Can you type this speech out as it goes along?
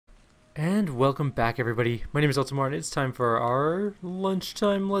And welcome back, everybody. My name is Eltimar, and it's time for our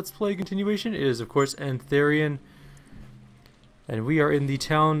lunchtime Let's Play continuation. It is, of course, Antharion, and we are in the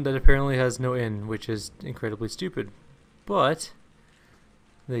town that apparently has no inn, which is incredibly stupid. But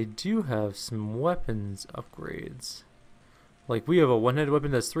they do have some weapons upgrades. Like, we have a one-handed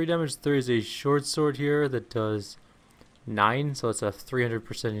weapon that's 3 damage. There is a short sword here that does 9, so it's a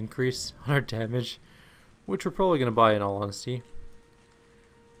 300% increase on our damage, which we're probably going to buy in all honesty.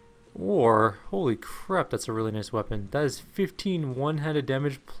 Or, holy crap, that's a really nice weapon. That is 15 one-handed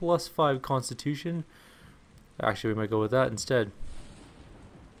damage plus 5 constitution. Actually, we might go with that instead.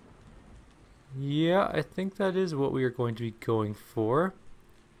 Yeah, I think that is what we are going to be going for.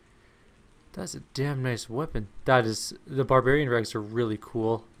 That's a damn nice weapon. That is, the barbarian rags are really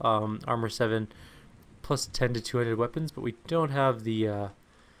cool. Armor 7 plus 10 to 2-handed weapons, but we don't have the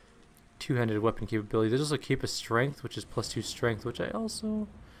two-handed weapon capability. There's also Cape of Strength, which is plus 2 strength, which I also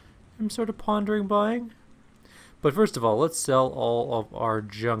I'm sort of pondering buying. But first of all, let's sell all of our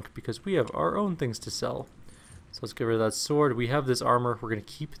junk because we have our own things to sell. So let's get rid of that sword. We have this armor. We're going to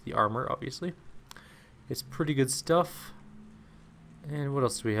keep the armor, obviously. It's pretty good stuff. And what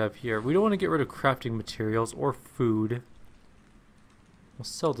else do we have here? We don't want to get rid of crafting materials or food. We'll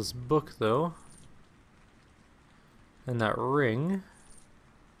sell this book, though. And that ring.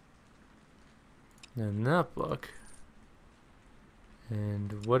 And that book.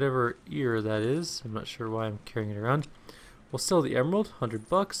 And whatever ear that is, I'm not sure why I'm carrying it around. We'll sell the emerald, 100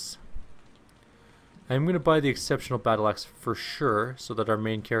 bucks. I'm going to buy the exceptional battle axe for sure, so that our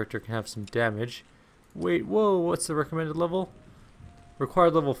main character can have some damage. Wait, whoa, what's the recommended level?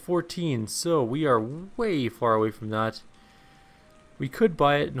 Required level 14, so we are way far away from that. We could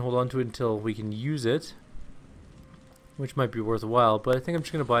buy it and hold on to it until we can use it, which might be worthwhile, but I think I'm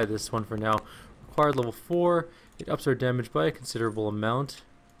just going to buy this one for now. Required level 4. It ups our damage by a considerable amount.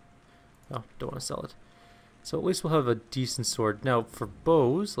 Oh, don't want to sell it. So at least we'll have a decent sword. Now for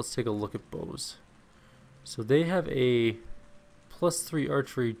bows, let's take a look at bows. So they have a plus 3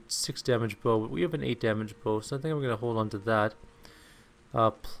 archery 6 damage bow, but we have an 8 damage bow, so I think I'm going to hold on to that.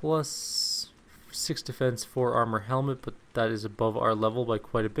 Plus 6 defense, 4 armor helmet, but that is above our level by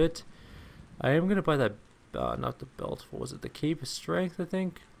quite a bit. I am going to buy that, not the belt, what was it, the Cape of Strength, I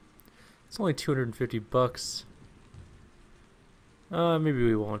think? It's only 250 bucks. Maybe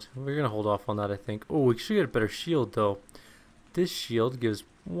we won't. We're gonna hold off on that, I think. Oh, we should get a better shield, though. This shield gives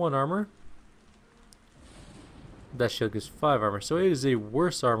 1 armor. That shield gives 5 armor. So it is a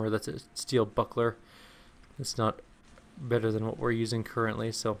worse armor. That's a steel buckler. It's not better than what we're using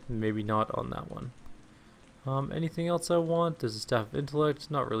currently, so maybe not on that one. Anything else I want? There's a Staff of Intellect.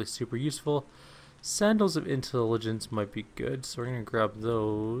 Not really super useful. Sandals of Intelligence might be good, so we're gonna grab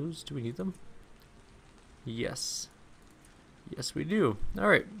those. Do we need them? Yes. Yes, we do.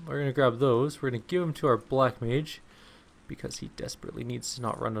 Alright, we're going to grab those. We're going to give them to our Black Mage because he desperately needs to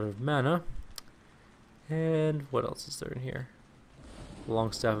not run out of mana. And what else is there in here?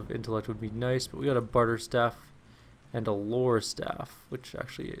 Long Staff of Intellect would be nice, but we got a Barter Staff and a Lore Staff, which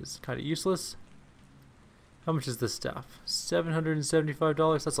actually is kind of useless. How much is this staff?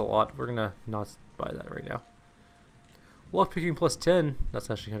 $775? That's a lot. We're going to not buy that right now. Lockpicking plus 10. That's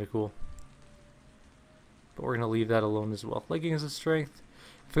actually kind of cool. But we're going to leave that alone as well. Leggings of Strength.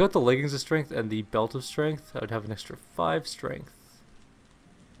 If I got the Leggings of Strength and the Belt of Strength, I would have an extra 5 Strength.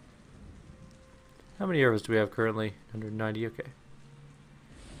 How many arrows do we have currently? 190, okay. Do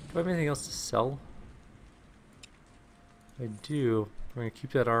I have anything else to sell? I do. We're going to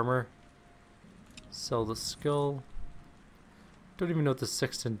keep that armor. Sell the skull. Don't even know what the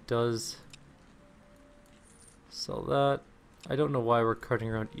sextant does. Sell that. I don't know why we're cutting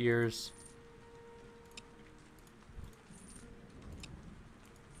around ears.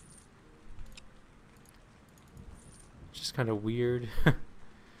 Just kind of weird.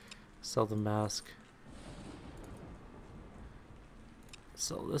 Sell the mask.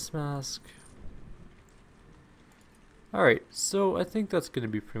 Sell this mask. Alright, so I think that's going to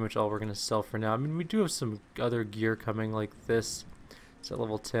be pretty much all we're going to sell for now. I mean, we do have some other gear coming like this. It's at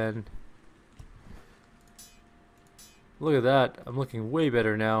level 10. Look at that. I'm looking way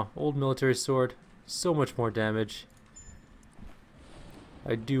better now. Old military sword. So much more damage.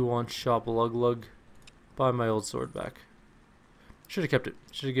 I do want Shop Lug Lug. Buy my old sword back. Should have kept it.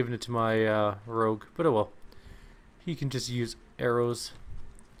 Should have given it to my rogue, but oh well. He can just use arrows.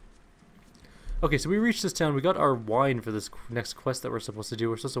 Okay, so we reached this town. We got our wine for this next quest that we're supposed to do.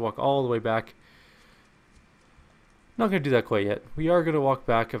 We're supposed to walk all the way back. Not going to do that quite yet. We are going to walk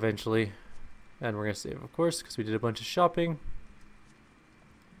back eventually. And we're going to save, of course, because we did a bunch of shopping.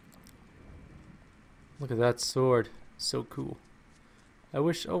 Look at that sword. So cool. I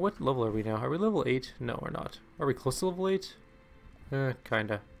wish... Oh, what level are we now? Are we level 8? No, we're not. Are we close to level 8?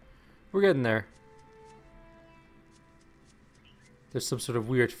 Kinda. We're getting there. There's some sort of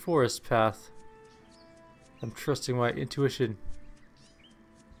weird forest path. I'm trusting my intuition.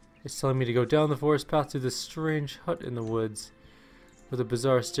 It's telling me to go down the forest path to this strange hut in the woods with a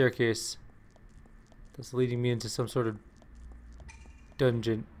bizarre staircase that's leading me into some sort of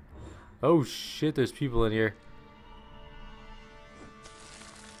dungeon. Oh shit, there's people in here.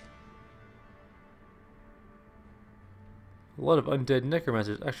 A lot of undead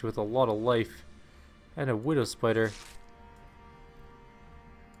necromancers, actually with a lot of life. And a widow spider.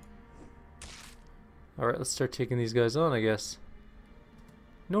 Alright, let's start taking these guys on, I guess.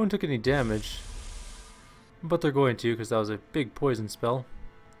 No one took any damage. But they're going to, because that was a big poison spell.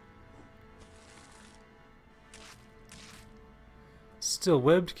 Still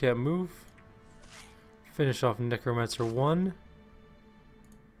webbed, can't move. Finish off Necromancer 1.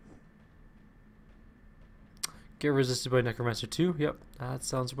 Get resisted by Necromancer 2. Yep, that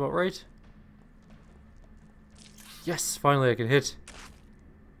sounds about right. Yes, finally I can hit.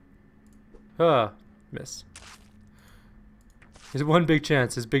 Ah, miss. His one big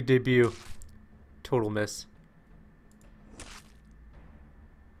chance, his big debut. Total miss.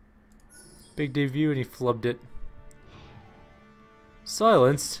 Big debut and he flubbed it.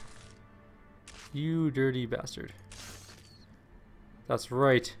 Silenced? You dirty bastard. That's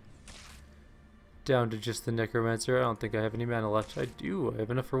right. Down to just the Necromancer. I don't think I have any mana left. I do. I have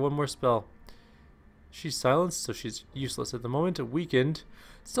enough for one more spell. She's silenced, so she's useless at the moment. Weakened.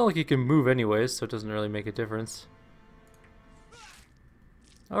 It's not like he can move anyways, so it doesn't really make a difference.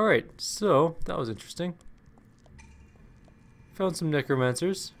 Alright, so that was interesting. Found some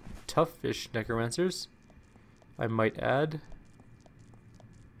Necromancers. Tough-ish Necromancers, I might add.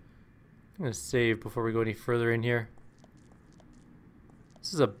 I'm going to save before we go any further in here.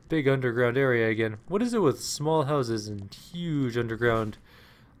 This is a big underground area again. What is it with small houses and huge underground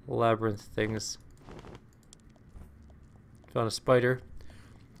labyrinth things? Found a spider.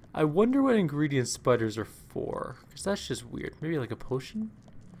 I wonder what ingredients spiders are for, because that's just weird. Maybe like a potion?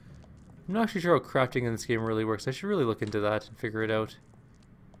 I'm not actually sure how crafting in this game really works. I should really look into that and figure it out.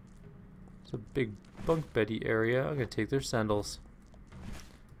 It's a big bunk beddy area. I'm going to take their sandals.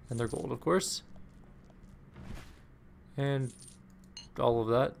 And their gold, of course. And all of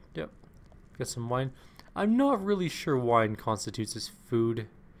that. Yep. Got some wine. I'm not really sure wine constitutes as food.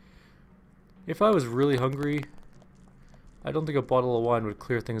 If I was really hungry, I don't think a bottle of wine would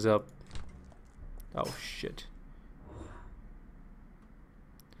clear things up. Oh, shit.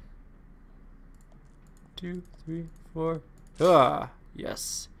 2, 3, 4. Ah,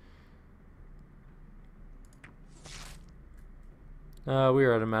 yes. We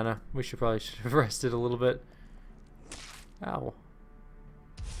are out of mana. We should have rested a little bit. Ow.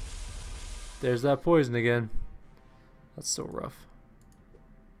 There's that poison again. That's so rough.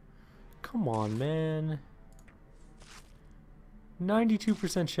 Come on, man.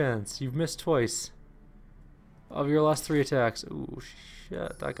 92% chance. You've missed twice of your last 3 attacks. Ooh,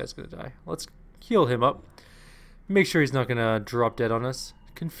 shit. That guy's gonna die. Let's heal him up. Make sure he's not gonna drop dead on us.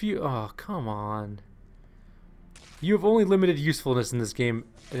 Oh, come on. You have only limited usefulness in this game,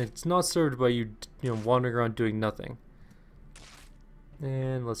 and it's not served by you know, wandering around doing nothing.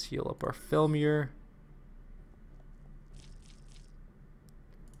 And let's heal up our Felmir.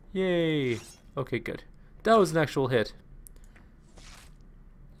 Yay! Okay, good. That was an actual hit.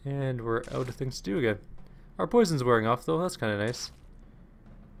 And we're out of things to do again. Our poison's wearing off, though. That's kind of nice.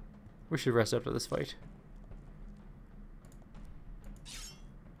 We should rest after this fight.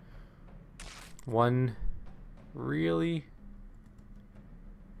 1. Really?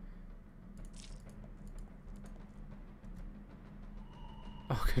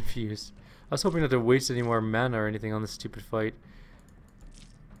 Oh, confused. I was hoping not to waste any more mana or anything on this stupid fight.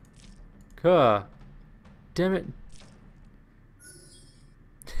 Damn it.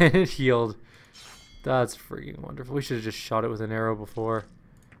 And it healed. That's freaking wonderful. We should have just shot it with an arrow before.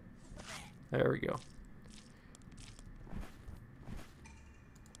 There we go.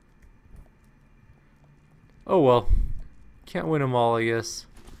 Oh well. Can't win them all, I guess.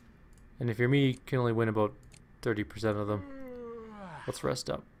 And if you're me, you can only win about 30% of them. Let's rest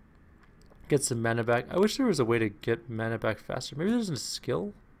up. Get some mana back. I wish there was a way to get mana back faster. Maybe there's a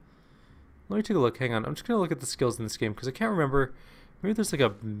skill? Let me take a look. Hang on. I'm just going to look at the skills in this game because I can't remember. Maybe there's like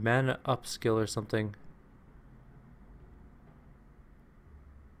a mana up skill or something.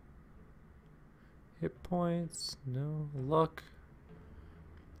 Hit points. No. Luck.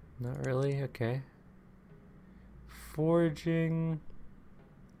 Not really. Okay. Foraging.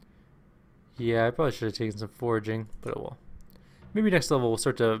 Yeah, I probably should have taken some foraging, but oh well. Maybe next level we'll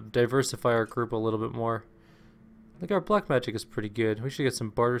start to diversify our group a little bit more. Like, our black magic is pretty good. We should get some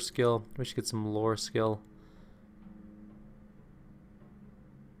barter skill. We should get some lore skill.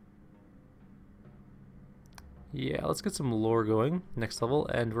 Yeah, let's get some lore going next level.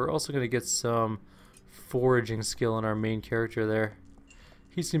 And we're also going to get some foraging skill on our main character there.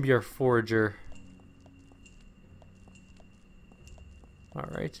 He's going to be our forager.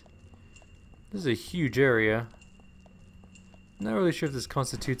 Alright. This is a huge area. Not really sure if this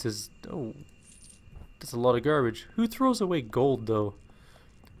constitutes as... Oh, that's a lot of garbage. Who throws away gold, though?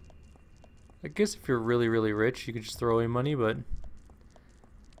 I guess if you're really, really rich, you could just throw away money, but...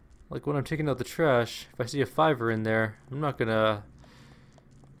 Like, when I'm taking out the trash, if I see a $5 in there, I'm not gonna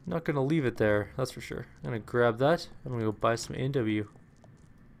leave it there, that's for sure. I'm gonna grab that. I'm gonna go buy some AW. Or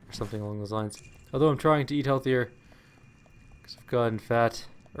something along those lines. Although I'm trying to eat healthier. Because I've gotten fat.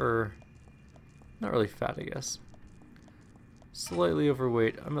 Or... Not really fat, I guess. Slightly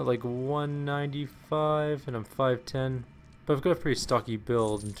overweight. I'm at like 195 and I'm 5'10". But I've got a pretty stocky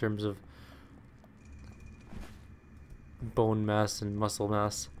build in terms of bone mass and muscle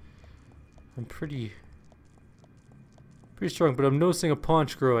mass. I'm pretty strong, but I'm noticing a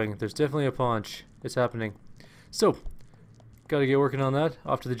paunch growing. There's definitely a paunch. It's happening. So, gotta get working on that.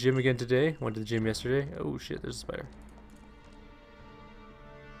 Off to the gym again today. Went to the gym yesterday. Oh shit, there's a spider.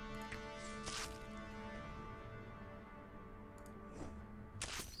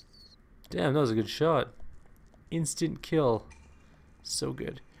 Damn, that was a good shot. Instant kill. So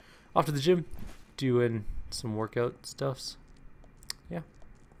good. Off to the gym, doing some workout stuffs. Yeah.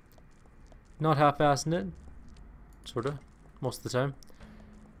 Not half-assing it. Sorta. Most of the time.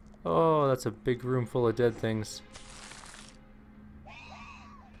 Oh, that's a big room full of dead things.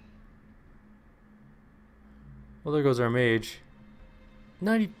 Well, there goes our mage.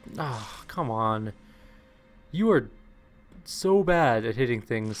 90... Ah, come on. You are... so bad at hitting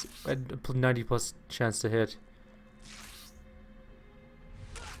things at 90+ chance to hit.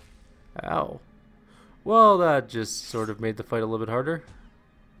 Ow. Well, that just sort of made the fight a little bit harder.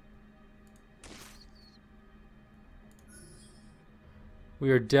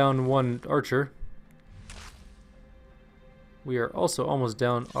 We are down one archer. We are also almost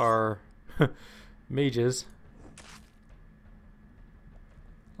down our mages.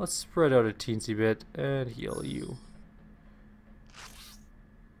 Let's spread out a teensy bit and heal you.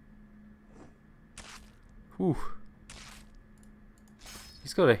 Whew.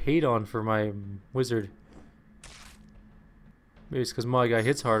 He's got a hate on for my wizard. Maybe it's because my guy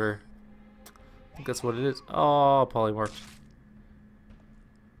hits harder. I think that's what it is. Oh, polymorphed.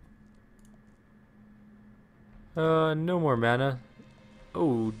 No more mana.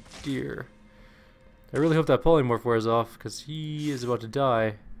 Oh dear. I really hope that polymorph wears off because he is about to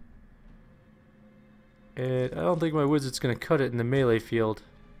die. And I don't think my wizard's going to cut it in the melee field.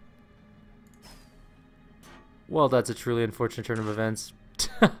 Well, that's a truly unfortunate turn of events.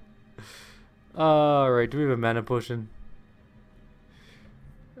 Alright, do we have a mana potion?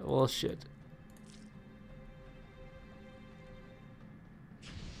 Well, shit.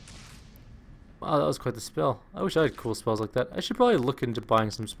 Wow, that was quite the spell. I wish I had cool spells like that. I should probably look into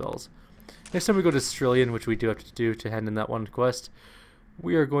buying some spells. Next time we go to Australian, which we do have to do to hand in that one quest,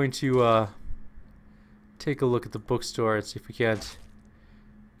 we are going to take a look at the bookstore and see if we can't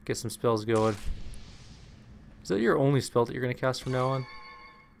get some spells going. Is that your only spell that you're going to cast from now on?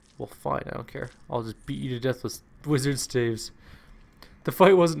 Well, fine, I don't care. I'll just beat you to death with wizard staves. The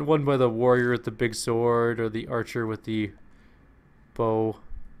fight wasn't won by the warrior with the big sword or the archer with the bow.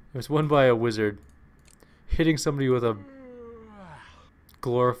 It was won by a wizard hitting somebody with a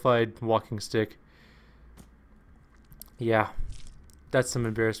glorified walking stick. Yeah, that's some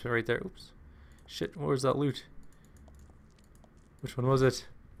embarrassment right there. Oops. Shit, where was that loot? Which one was it?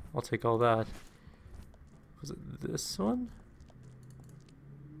 I'll take all that. Was it this one?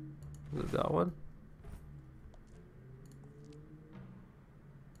 Was it that one?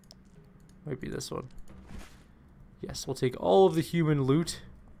 Might be this one. Yes, we'll take all of the human loot.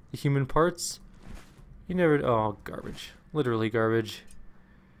 The human parts. You never... Oh, garbage. Literally garbage.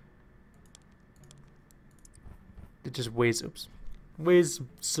 It just weighs... Oops. Weighs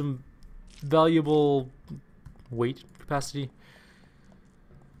some valuable weight capacity.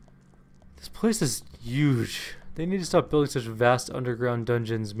 This place is huge. They need to stop building such vast underground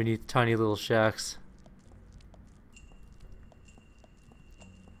dungeons beneath tiny little shacks.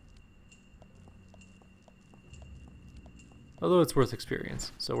 Although it's worth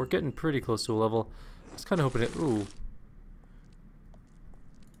experience. So we're getting pretty close to a level. I was kind of hoping it... Ooh.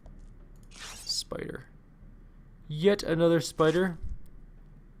 Spider. Yet another spider.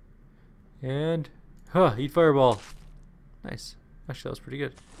 And... Huh, eat fireball. Nice. Actually, that was pretty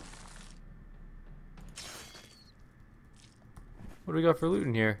good. What do we got for loot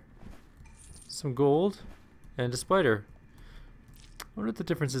in here? Some gold and a spider. I wonder what the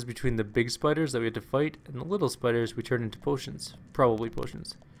difference is between the big spiders that we had to fight and the little spiders we turned into potions. Probably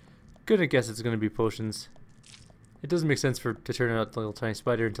potions. Gonna guess it's gonna be potions. It doesn't make sense to turn a little tiny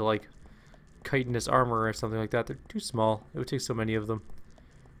spider into like chitinous armor or something like that. They're too small. It would take so many of them.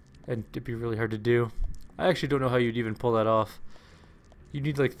 And it'd be really hard to do. I actually don't know how you'd even pull that off. You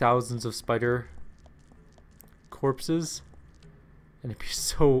need like thousands of spider corpses. And it'd be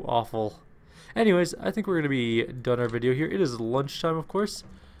so awful. Anyways, I think we're going to be done our video here. It is lunchtime, of course.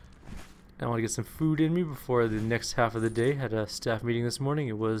 I want to get some food in me before the next half of the day. Had a staff meeting this morning.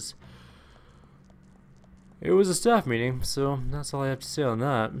 It was a staff meeting, so that's all I have to say on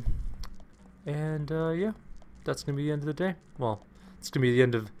that. And yeah, that's going to be the end of the day. Well, it's going to be the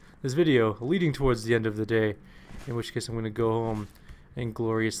end of this video, leading towards the end of the day. In which case I'm going to go home and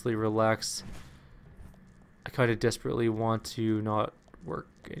gloriously relax. I kind of desperately want to not work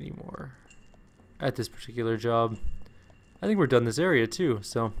anymore at this particular job. I think we're done this area too,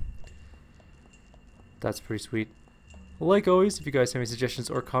 so that's pretty sweet. Like always, if you guys have any suggestions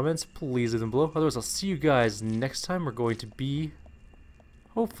or comments, please leave them below. Otherwise, I'll see you guys next time. We're going to be,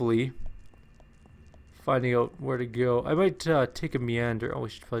 hopefully, finding out where to go. I might take a meander. Oh, we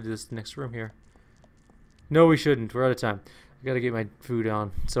should probably do this in the next room here. No, we shouldn't. We're out of time. I gotta get my food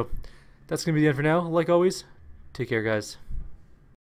on. So, that's gonna be the end for now. Like always, take care, guys.